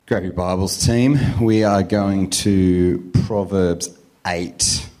Grab your Bibles, team. We are going to Proverbs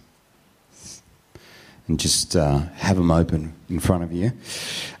 8. And just have them open in front of you.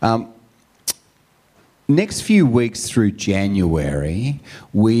 Next few weeks through January,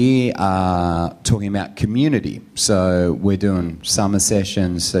 we are talking about community. So we're doing summer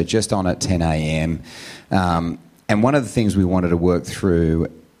sessions, so just on at 10 a.m. And one of the things we wanted to work through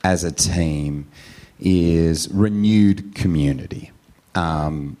as a team is renewed community.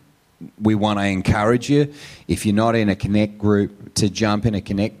 We want to encourage you, if you're not in a Connect group, to jump in a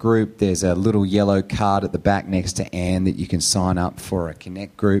Connect group. There's a little yellow card at the back next to Anne that you can sign up for a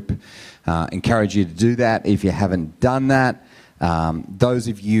Connect group. Encourage you to do that if you haven't done that. Those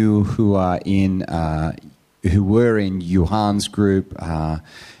of you who are who were in Johan's group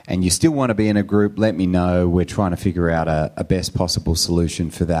and you still want to be in a group, let me know. We're trying to figure out a best possible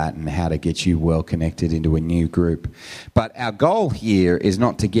solution for that and how to get you well connected into a new group. But our goal here is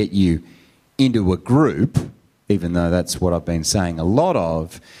not to get you into a group, even though that's what I've been saying a lot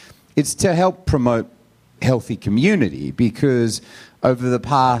of. It's to help promote healthy community, because over the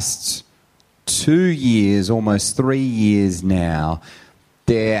past 2 years, almost 3 years now,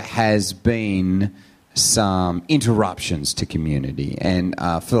 there has been some interruptions to community, and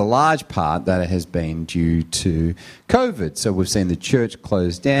for the large part that has been due to COVID. So we've seen the church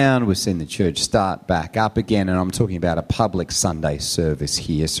close down, we've seen the church start back up again, and I'm talking about a public Sunday service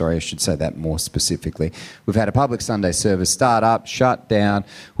here. Sorry, I should say that more specifically. We've had a public Sunday service start up, shut down.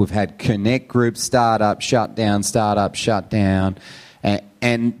 We've had Connect groups start up, shut down, start up, shut down,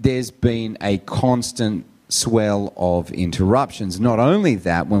 and there's been a constant swell of interruptions. Not only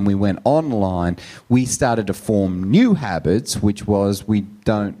that, when we went online, we started to form new habits, which was we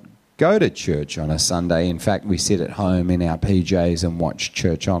don't go to church on a Sunday. In fact, we sit at home in our PJs and watch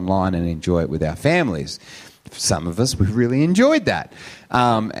church online and enjoy it with our families. For some of us, we really enjoyed that.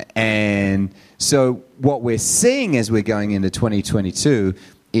 And so what we're seeing as we're going into 2022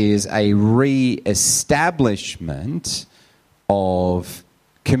 is a re-establishment of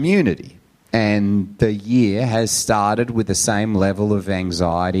community. And the year has started with the same level of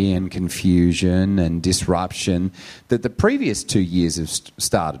anxiety and confusion and disruption that the previous 2 years have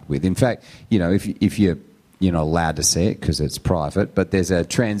started with. In fact, you know, if you're not allowed to see it because it's private, but there's a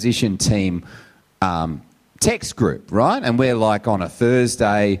transition team text group, right? And we're like on a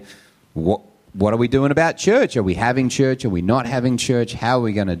Thursday, what are we doing about church? Are we having church? Are we not having church? How are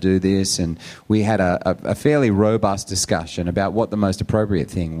we going to do this? And we had a fairly robust discussion about what the most appropriate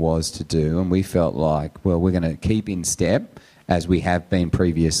thing was to do. And we felt like, well, we're going to keep in step, as we have been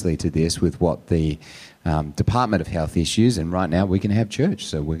previously to this, with what the Department of Health issues. And right now we can have church.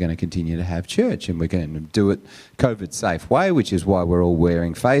 So we're going to continue to have church. And we're going to do it COVID-safe way, which is why we're all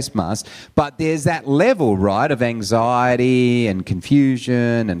wearing face masks. But there's that level, right, of anxiety and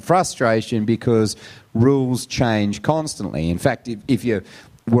confusion and frustration because rules change constantly. In fact, if you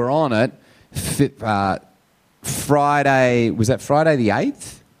were on it, Friday, was that Friday the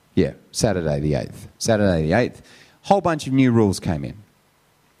 8th? Yeah, Saturday the 8th. Saturday the 8th, whole bunch of new rules came in.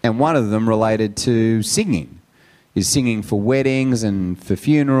 And one of them related to singing. Is singing for weddings and for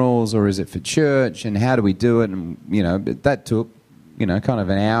funerals, or is it for church? And how do we do it? And, that took, kind of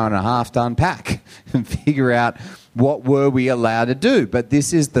an hour and a half to unpack and figure out what were we allowed to do. But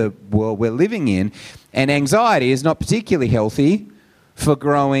this is the world we're living in. And anxiety is not particularly healthy for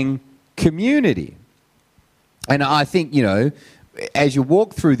growing community. And I think, as you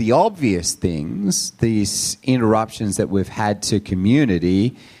walk through the obvious things, these interruptions that we've had to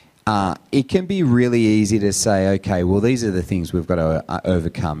community, it can be really easy to say, okay, well, these are the things we've got to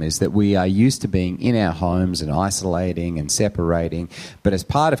overcome, is that we are used to being in our homes and isolating and separating, but as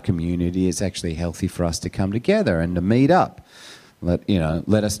part of community, it's actually healthy for us to come together and to meet up.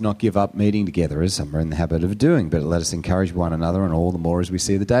 Let us not give up meeting together, as some are in the habit of doing, but let us encourage one another, and all the more as we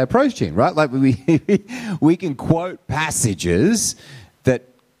see the day approaching, right? Like we can quote passages that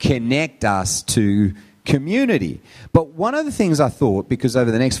connect us to community. But one of the things I thought, because over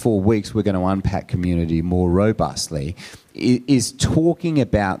the next 4 weeks we're going to unpack community more robustly, is talking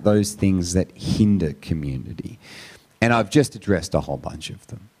about those things that hinder community. And I've just addressed a whole bunch of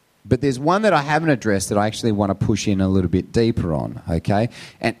them. But there's one that I haven't addressed that I actually want to push in a little bit deeper on, okay?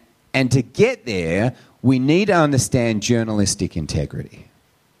 And to get there, we need to understand journalistic integrity.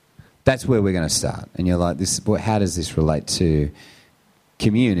 That's where we're going to start. And you're like, how does this relate to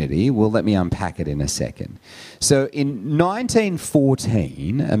community? Well, let me unpack it in a second. So in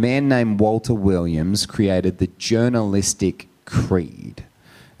 1914, a man named Walter Williams created the Journalistic Creed,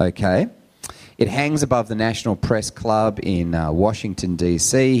 okay? It hangs above the National Press Club in Washington,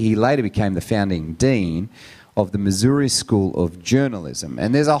 D.C. He later became the founding dean of the Missouri School of Journalism.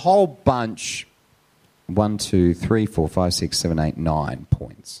 And there's a whole bunch, 1, 2, 3, 4, 5, 6, 7, 8, 9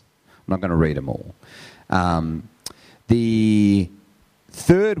 points. I'm not going to read them all. The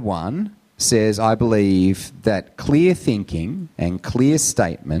third one says, I believe that clear thinking and clear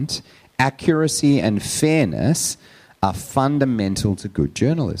statement, accuracy and fairness are fundamental to good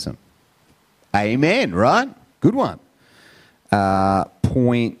journalism. Amen, right? Good one.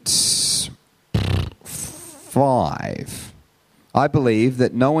 Point 5. I believe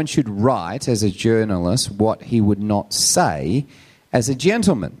that no one should write as a journalist what he would not say as a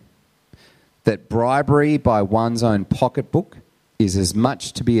gentleman. That bribery by one's own pocketbook is as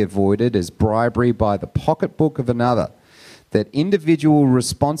much to be avoided as bribery by the pocketbook of another. That individual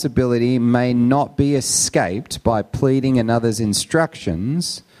responsibility may not be escaped by pleading another's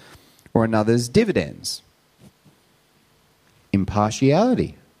instructions or another's dividends.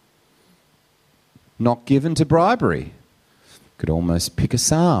 Impartiality. Not given to bribery. Could almost pick a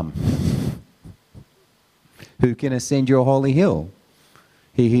psalm. Who can ascend your holy hill?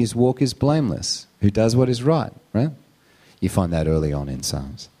 He whose walk is blameless, who does what is right, right? You find that early on in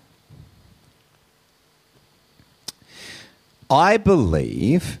Psalms. I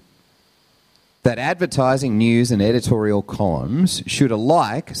believe that advertising, news and editorial columns should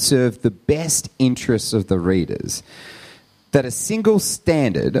alike serve the best interests of the readers. That a single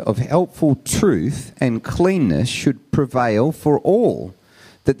standard of helpful truth and cleanness should prevail for all.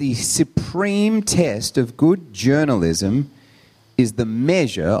 That the supreme test of good journalism is the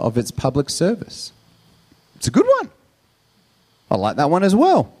measure of its public service. It's a good one. I like that one as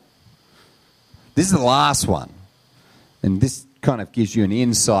well. This is the last one. And this kind of gives you an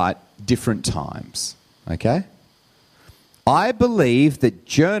insight different times. Okay? I believe that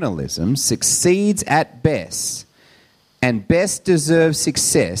journalism succeeds at best and best deserves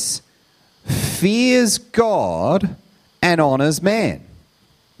success, fears God and honours man.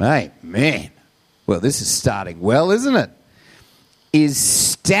 Amen. Well, this is starting well, isn't it? Is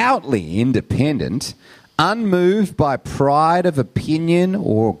stoutly independent, unmoved by pride of opinion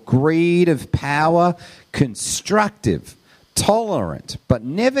or greed of power, constructive, tolerant, but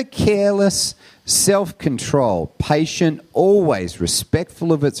never careless, self-controlled, patient, always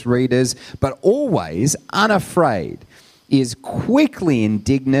respectful of its readers, but always unafraid, is quickly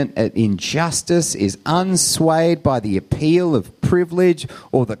indignant at injustice, is unswayed by the appeal of privilege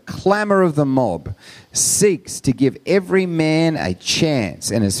or the clamour of the mob, seeks to give every man a chance,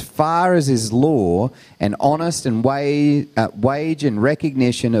 and as far as is law, an honest and wage and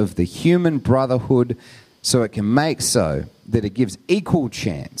recognition of the human brotherhood, so it can make so that it gives equal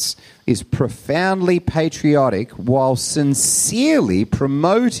chance, is profoundly patriotic while sincerely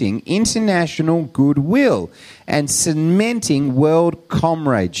promoting international goodwill and cementing world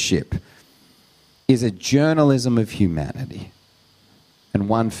comradeship, is a journalism of humanity and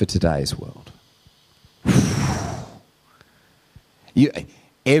one for today's world.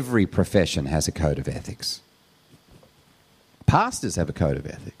 Every profession has a code of ethics. Pastors have a code of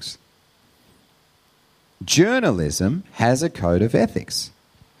ethics. Journalism has a code of ethics.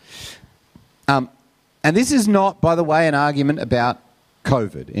 And this is not, by the way, an argument about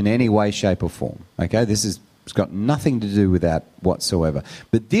COVID in any way, shape or form. Okay, it's got nothing to do with that whatsoever.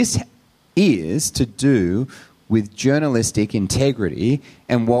 But this is to do with journalistic integrity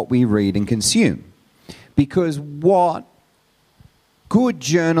and what we read and consume. Because what good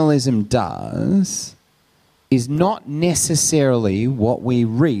journalism does is not necessarily what we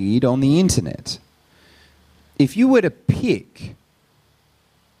read on the internet. If you were to pick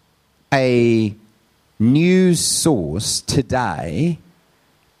a news source today,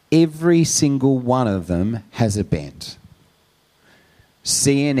 every single one of them has a bent.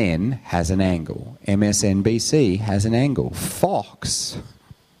 CNN has an angle. MSNBC has an angle. Fox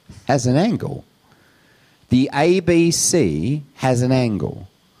has an angle. The ABC has an angle.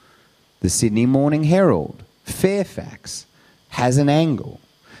 The Sydney Morning Herald, Fairfax, has an angle.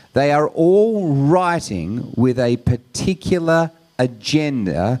 They are all writing with a particular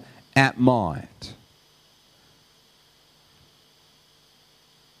agenda at mind.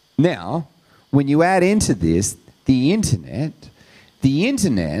 Now, when you add into this the internet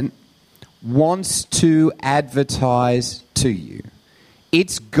wants to advertise to you.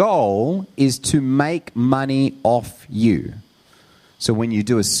 Its goal is to make money off you. So when you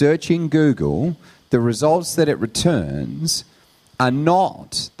do a search in Google, the results that it returns are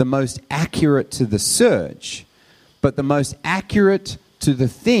not the most accurate to the search, but the most accurate to the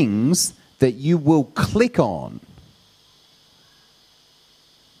things that you will click on.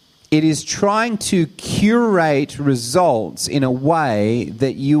 It is trying to curate results in a way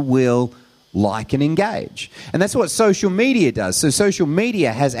that you will like and engage. And that's what social media does. So social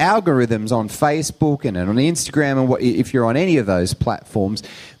media has algorithms on Facebook and on Instagram, and if you're on any of those platforms,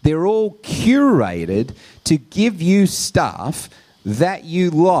 they're all curated to give you stuff that you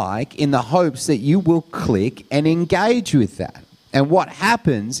like in the hopes that you will click and engage with that. And what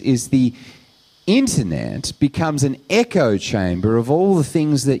happens is the internet becomes an echo chamber of all the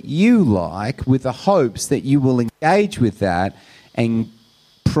things that you like, with the hopes that you will engage with that and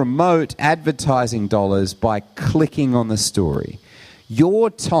promote advertising dollars by clicking on the story. Your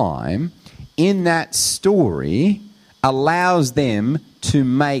time in that story allows them to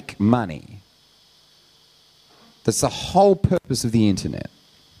make money. That's the whole purpose of the internet.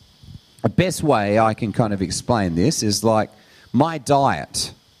 The best way I can kind of explain this is like my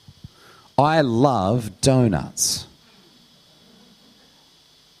diet. I love donuts,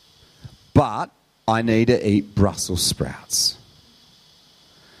 but I need to eat Brussels sprouts.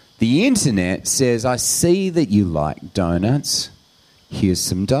 The internet says, I see that you like donuts. Here's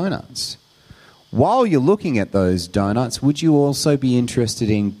some donuts. While you're looking at those donuts, would you also be interested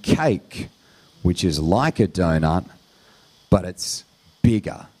in cake, which is like a donut, but it's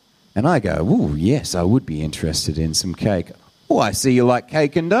bigger? And I go, oh, yes, I would be interested in some cake. Oh, I see you like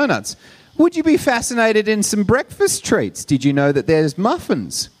cake and donuts. Would you be fascinated in some breakfast treats? Did you know that there's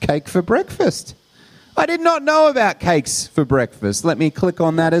muffins, cake for breakfast? I did not know about cakes for breakfast. Let me click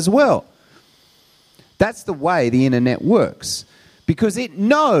on that as well. That's the way the internet works. Because it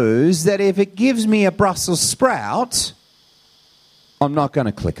knows that if it gives me a Brussels sprout, I'm not going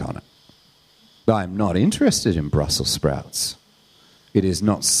to click on it. I'm not interested in Brussels sprouts. It is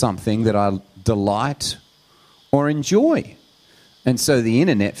not something that I delight or enjoy. And so the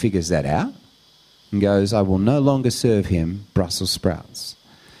internet figures that out and goes, I will no longer serve him Brussels sprouts.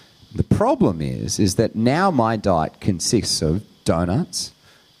 The problem is that now my diet consists of donuts,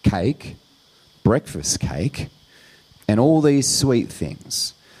 cake, breakfast cake, and all these sweet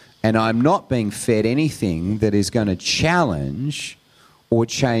things. And I'm not being fed anything that is going to challenge or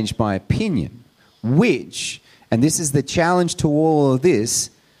change my opinion, which, and this is the challenge to all of this,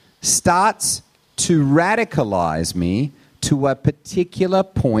 starts to radicalize me to a particular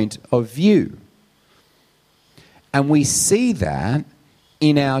point of view. And we see that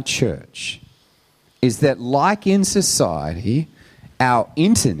in our church, is that like in society, our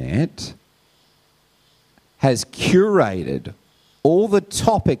internet has curated all the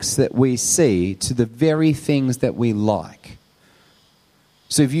topics that we see to the very things that we like.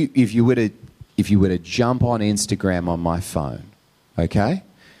 So if you were to jump on Instagram on my phone, okay,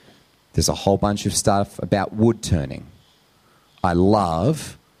 there's a whole bunch of stuff about wood turning. I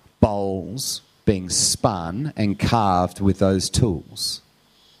love bowls being spun and carved with those tools.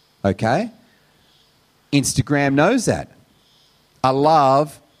 Okay? Instagram knows that. I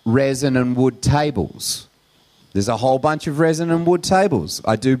love resin and wood tables. There's a whole bunch of resin and wood tables.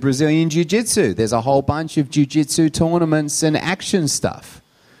 I do Brazilian Jiu-Jitsu. There's a whole bunch of Jiu-Jitsu tournaments and action stuff.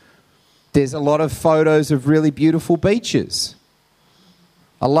 There's a lot of photos of really beautiful beaches.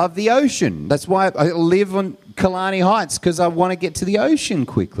 I love the ocean. That's why I live on Killarney Heights, because I want to get to the ocean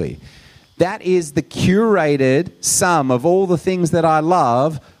quickly. That is the curated sum of all the things that I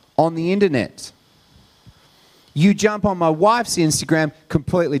love on the internet. You jump on my wife's Instagram,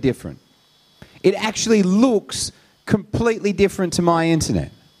 completely different. It actually looks completely different to my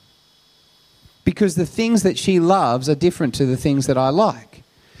internet, because the things that she loves are different to the things that I like.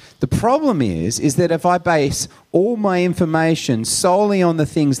 The problem is that if I base all my information solely on the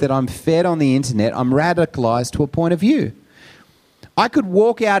things that I'm fed on the internet, I'm radicalized to a point of view. I could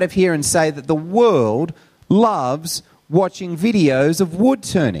walk out of here and say that the world loves watching videos of wood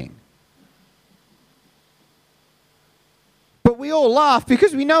turning. But we all laugh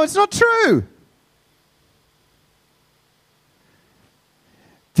because we know it's not true.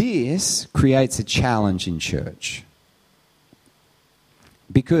 This creates a challenge in church,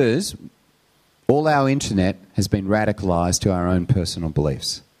 because all our internet has been radicalized to our own personal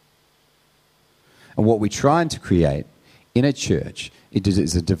beliefs. And what we're trying to create in a church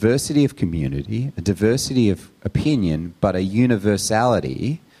is a diversity of community, a diversity of opinion, but a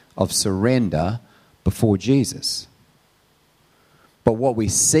universality of surrender before Jesus. But what we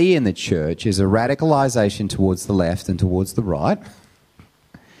see in the church is a radicalization towards the left and towards the right,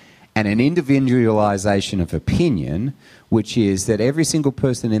 and an individualization of opinion, which is that every single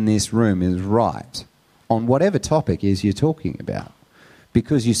person in this room is right on whatever topic is you're talking about,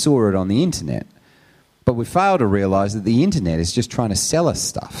 because you saw it on the internet. But we fail to realize that the internet is just trying to sell us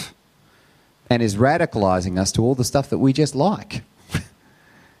stuff and is radicalizing us to all the stuff that we just like.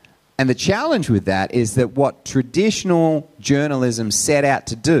 And the challenge with that is that what traditional journalism set out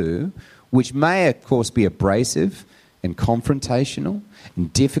to do which may, of course, be abrasive and confrontational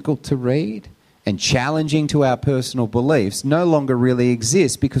and difficult to read and challenging to our personal beliefs, no longer really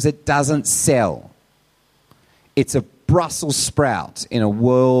exists because it doesn't sell. It's a Brussels sprout in a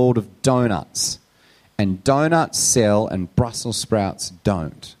world of donuts. And donuts sell and Brussels sprouts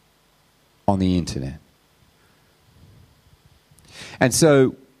don't on the internet. And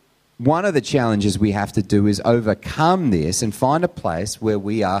so one of the challenges we have to do is overcome this and find a place where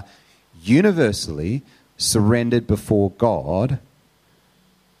we are universally surrendered before God,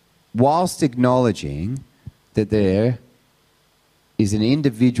 whilst acknowledging that there is an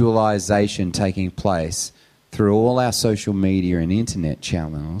individualization taking place through all our social media and internet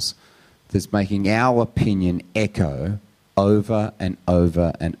channels that's making our opinion echo over and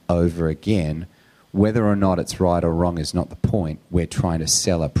over and over again. Whether or not it's right or wrong is not the point. We're trying to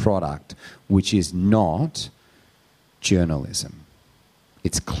sell a product which is not journalism.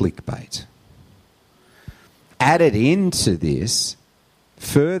 It's clickbait. Added into this,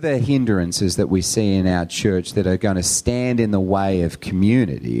 further hindrances that we see in our church that are going to stand in the way of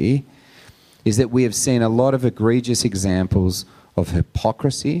community is that we have seen a lot of egregious examples of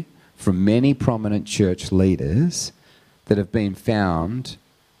hypocrisy from many prominent church leaders that have been found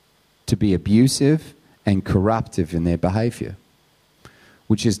to be abusive and corruptive in their behaviour,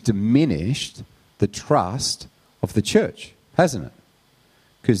 which has diminished the trust of the church, hasn't it?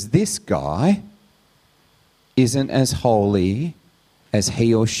 Because this guy isn't as holy as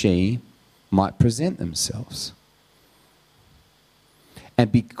he or she might present themselves.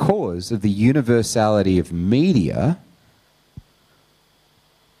 And because of the universality of media,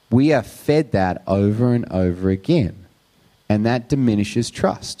 we are fed that over and over again. And that diminishes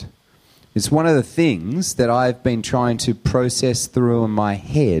trust. It's one of the things that I've been trying to process through in my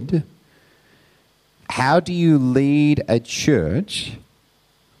head. How do you lead a church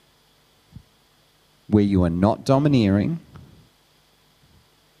where you are not domineering,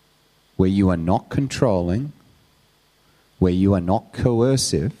 where you are not controlling, where you are not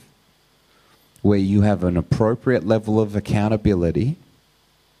coercive, where you have an appropriate level of accountability,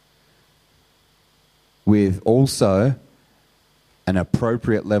 with also an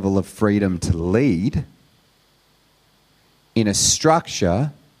appropriate level of freedom to lead in a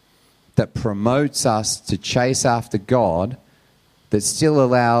structure that promotes us to chase after God, that still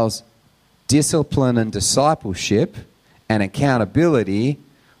allows discipline and discipleship and accountability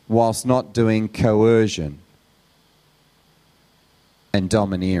whilst not doing coercion and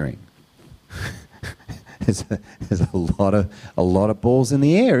domineering. There's a lot of balls in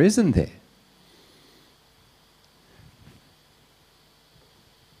the air, isn't there?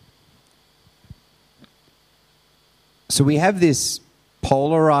 So we have this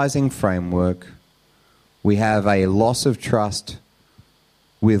polarizing framework. We have a loss of trust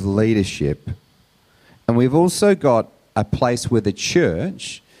with leadership. And we've also got a place where the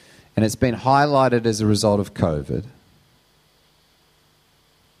church, and it's been highlighted as a result of COVID,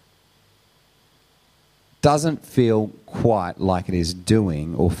 doesn't feel quite like it is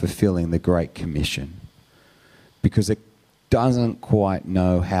doing or fulfilling the Great Commission, because it doesn't quite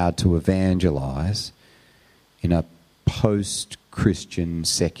know how to evangelize in a post-Christian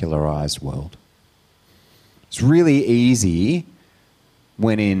secularized world. It's really easy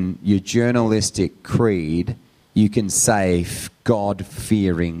when in your journalistic creed you can say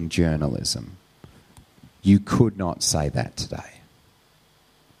God-fearing journalism. You could not say that today.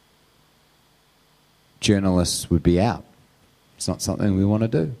 Journalists would be out. It's not something we want to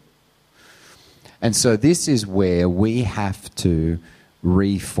do. And so this is where we have to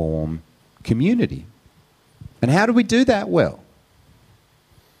reform community. And how do we do that well?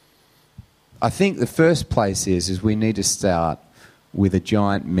 I think the first place is we need to start with a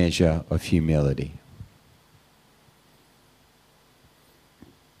giant measure of humility.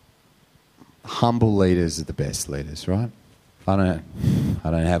 Humble leaders are the best leaders, right? I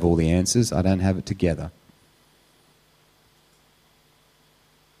don't have all the answers. I don't have it together.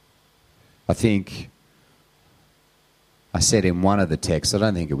 I think I said in one of the texts, I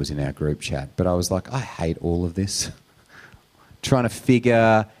don't think it was in our group chat, but I was like, I hate all of this. Trying to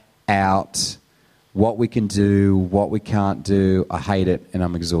figure out what we can do, what we can't do. I hate it and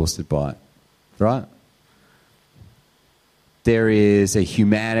I'm exhausted by it. Right? There is a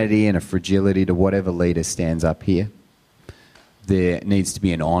humanity and a fragility to whatever leader stands up here. There needs to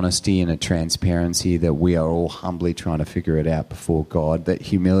be an honesty and a transparency that we are all humbly trying to figure it out before God, that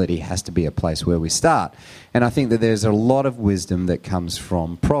humility has to be a place where we start. And I think that there's a lot of wisdom that comes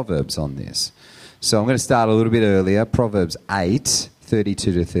from Proverbs on this. So I'm going to start a little bit earlier. Proverbs 8,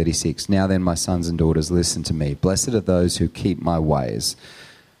 32 to 36. Now then, my sons and daughters, listen to me. Blessed are those who keep my ways,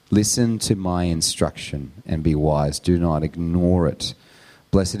 Listen to my instruction and be wise. Do not ignore it.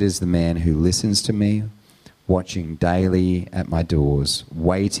 Blessed is the man who listens to me, watching daily at my doors,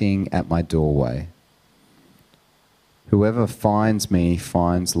 waiting at my doorway. Whoever finds me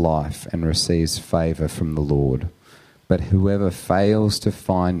finds life and receives favor from the Lord. But whoever fails to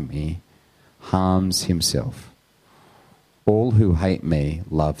find me harms himself. All who hate me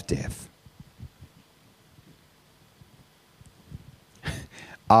love death.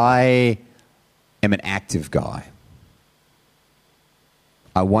 I am an active guy.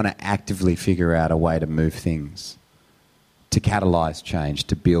 I want to actively figure out a way to move things, to catalyse change,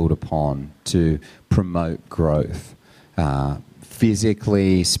 to build upon, to promote growth.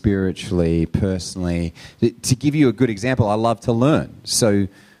 Physically, spiritually, personally. To give you a good example, I love to learn. So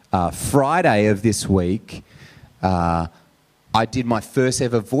Friday of this week, I did my first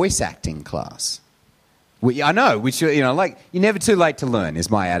ever voice acting class. I know, like, you're never too late to learn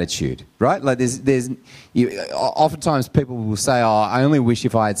is my attitude, right? Like, oftentimes people will say, "Oh, I only wish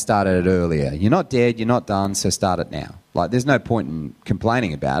if I had started it earlier." You're not dead, you're not done, so start it now. Like, there's no point in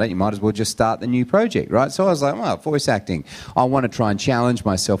complaining about it. You might as well just start the new project, right? So I was like, well, voice acting. I want to try and challenge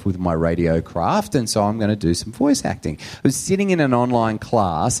myself with my radio craft, and so I'm going to do some voice acting. I was sitting in an online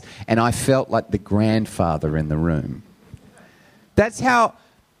class, and I felt like the grandfather in the room. That's how...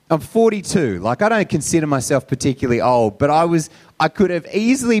 I'm 42. Like, I don't consider myself particularly old, but I could have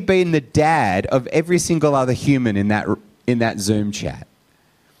easily been the dad of every single other human in that Zoom chat.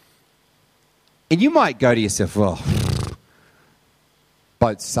 And you might go to yourself, well,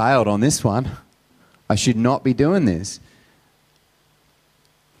 boat sailed on this one. I should not be doing this.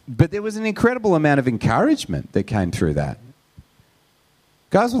 But there was an incredible amount of encouragement that came through that.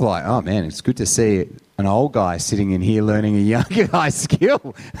 Guys were like, "Oh man, it's good to see an old guy sitting in here learning a young guy's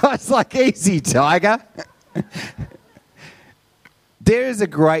skill." I was like, "Easy, Tiger." There is a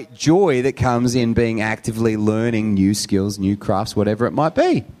great joy that comes in being actively learning new skills, new crafts, whatever it might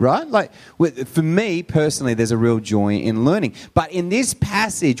be, right? Like, for me personally, there's a real joy in learning. But in this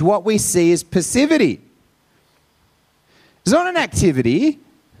passage, what we see is passivity. It's not an activity.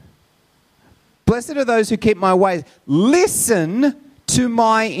 Blessed are those who keep my ways. Listen to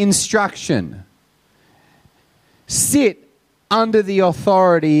my instruction. Sit under the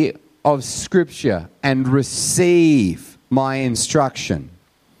authority of Scripture and receive my instruction.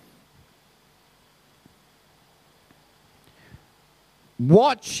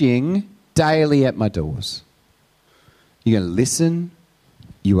 Watching daily at my doors. You're going to listen,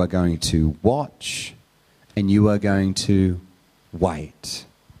 you are going to watch, and you are going to wait.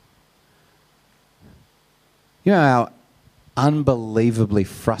 You know how unbelievably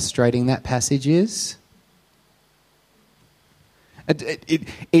frustrating that passage is?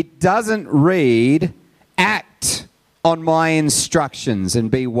 It doesn't read, "Act on my instructions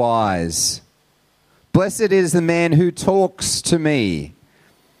and be wise. Blessed is the man who talks to me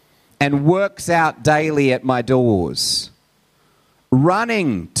and works out daily at my doors,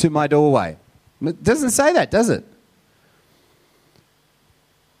 running to my doorway." It doesn't say that, does it?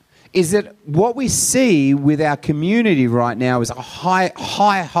 Is that what we see with our community right now is a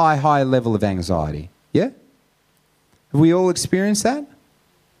high level of anxiety. Yeah? Have we all experienced that?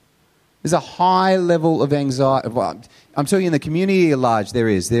 There's a high level of anxiety. Well, I'm talking in the community at large, there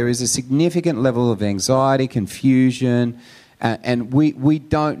is. There is a significant level of anxiety, confusion, and we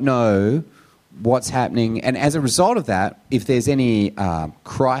don't know what's happening. And as a result of that, if there's any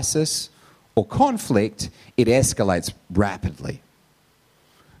crisis or conflict, it escalates rapidly.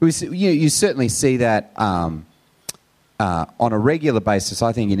 You certainly see that on a regular basis,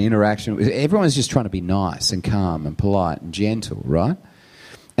 I think, in interaction. Everyone's just trying to be nice and calm and polite and gentle, right?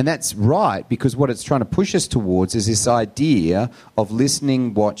 And that's right, because what it's trying to push us towards is this idea of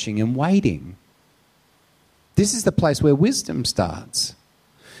listening, watching, and waiting. This is the place where wisdom starts.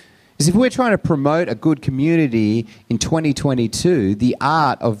 Is if we're trying to promote a good community in 2022, the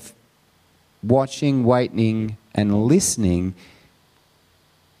art of watching, waiting, and listening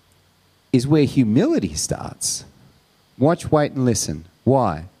is where humility starts. Watch, wait, and listen.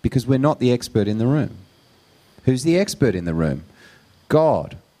 Why? Because we're not the expert in the room. Who's the expert in the room?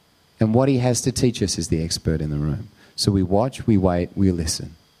 God. And what he has to teach us is the expert in the room. So we watch, we wait, we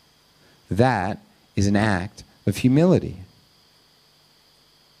listen. That is an act of humility.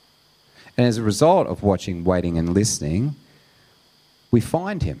 And as a result of watching, waiting, and listening, we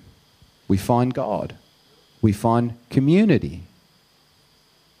find him. We find God. We find community.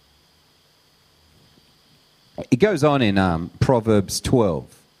 It goes on in Proverbs 12.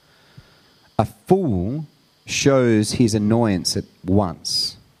 A fool shows his annoyance at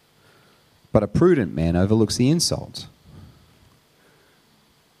once, but a prudent man overlooks the insult.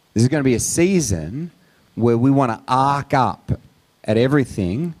 This is going to be a season where we want to arc up at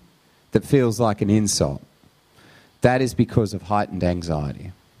everything that feels like an insult. That is because of heightened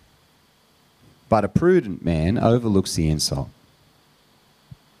anxiety. But a prudent man overlooks the insult.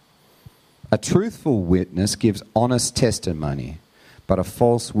 A truthful witness gives honest testimony, but a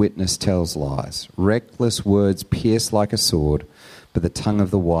false witness tells lies. Reckless words pierce like a sword, but the tongue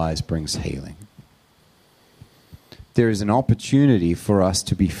of the wise brings healing. There is an opportunity for us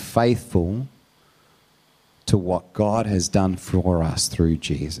to be faithful to what God has done for us through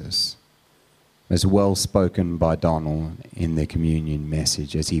Jesus, as well spoken by Donald in the communion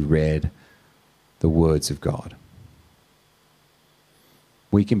message as he read the words of God.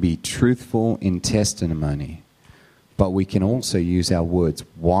 We can be truthful in testimony, but we can also use our words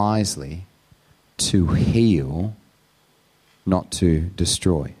wisely to heal, not to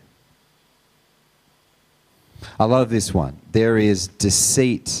destroy. I love this one. There is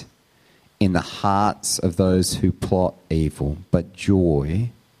deceit in the hearts of those who plot evil, but joy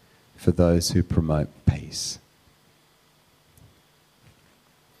for those who promote peace.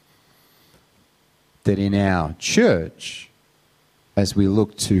 That in our church, as we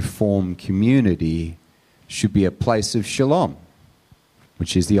look to form community, should be a place of shalom,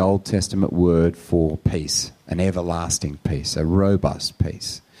 which is the Old Testament word for peace, an everlasting peace, a robust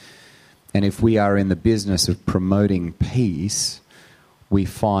peace. And if we are in the business of promoting peace, we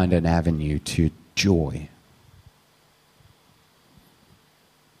find an avenue to joy.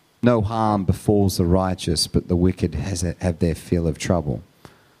 No harm befalls the righteous, but the wicked have their fill of trouble.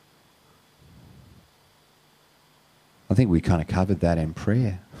 I think we kind of covered that in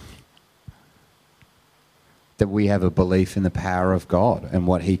prayer. That we have a belief in the power of God and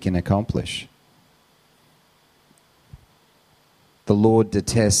what he can accomplish. The Lord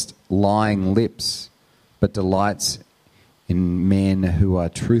detests lying lips, but delights in men who are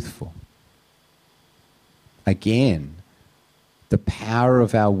truthful. Again, the power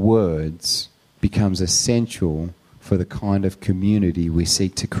of our words becomes essential for the kind of community we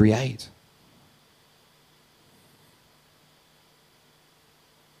seek to create.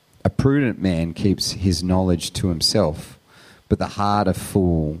 A prudent man keeps his knowledge to himself, but the heart of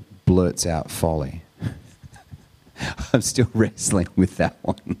fool blurts out folly. I'm still wrestling with that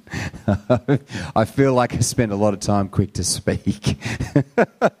one. I feel like I spend a lot of time quick to speak.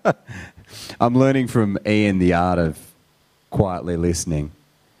 I'm learning from Ian the art of quietly listening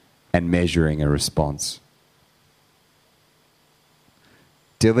and measuring a response.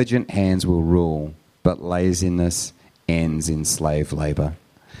 Diligent hands will rule, but laziness ends in slave labor.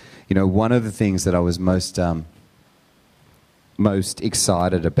 You know, one of the things that I was most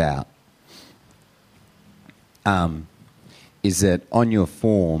excited about is that on your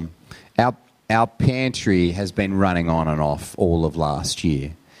form, our pantry has been running on and off all of last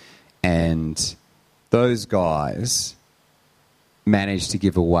year. And those guys managed to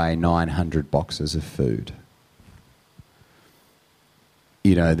give away 900 boxes of food.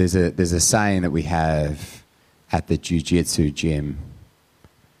 You know, there's a saying that we have at the jiu-jitsu gym.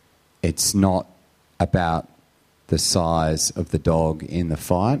 It's not about the size of the dog in the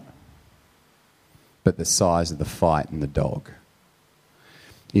fight, but the size of the fight in the dog.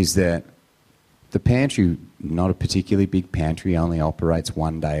 Is that the pantry, not a particularly big pantry, only operates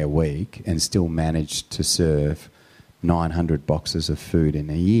one day a week and still managed to serve 900 boxes of food in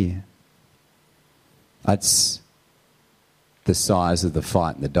a year. That's the size of the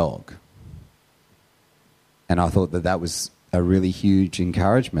fight in the dog. And I thought that was a really huge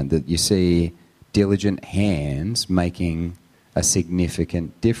encouragement, that you see diligent hands making a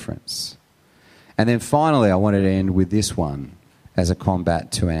significant difference. And then finally, I wanted to end with this one as a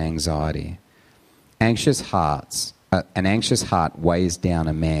combat to an anxiety. An anxious heart weighs down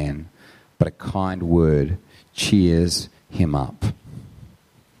a man, but a kind word cheers him up.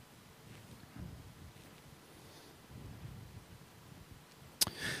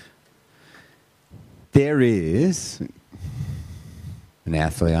 There is, and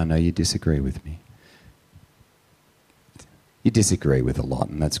Athley, I know you disagree with me. You disagree with a lot,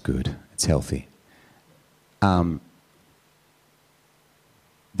 and that's good. It's healthy.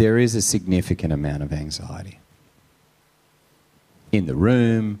 There is a significant amount of anxiety in the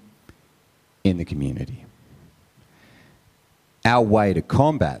room, in the community. Our way to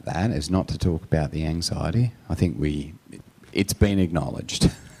combat that is not to talk about the anxiety. I think it's been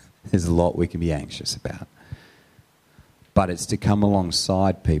acknowledged. There's a lot we can be anxious about. But it's to come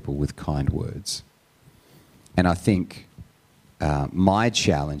alongside people with kind words. And I think my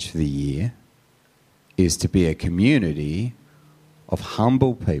challenge for the year is to be a community of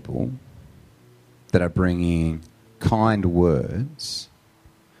humble people that are bringing kind words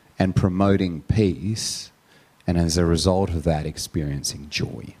and promoting peace, and as a result of that, experiencing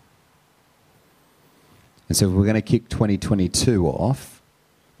joy. And so if we're going to kick 2022 off,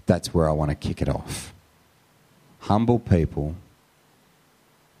 that's where I want to kick it off. Humble people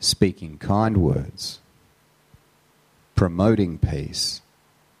speaking kind words, promoting peace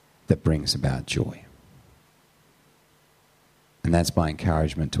that brings about joy. And that's my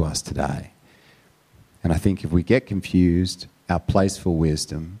encouragement to us today. And I think if we get confused, our place for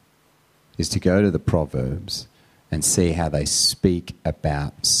wisdom is to go to the Proverbs and see how they speak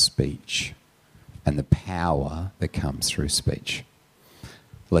about speech and the power that comes through speech.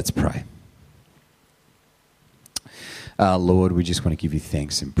 Let's pray. Lord, we just want to give you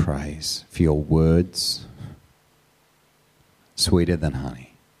thanks and praise for your words, sweeter than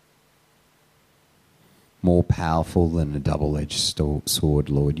honey, more powerful than a double-edged sword,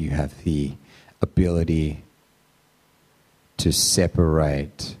 Lord. You have the ability to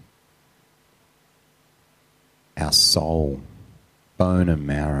separate our soul, bone and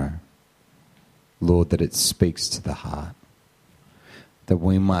marrow. Lord, that it speaks to the heart. That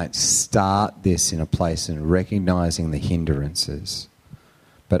we might start this in a place in recognizing the hindrances,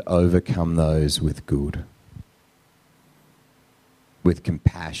 but overcome those with good, with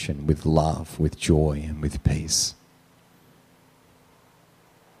compassion, with love, with joy, and with peace.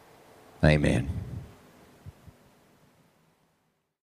 Amen.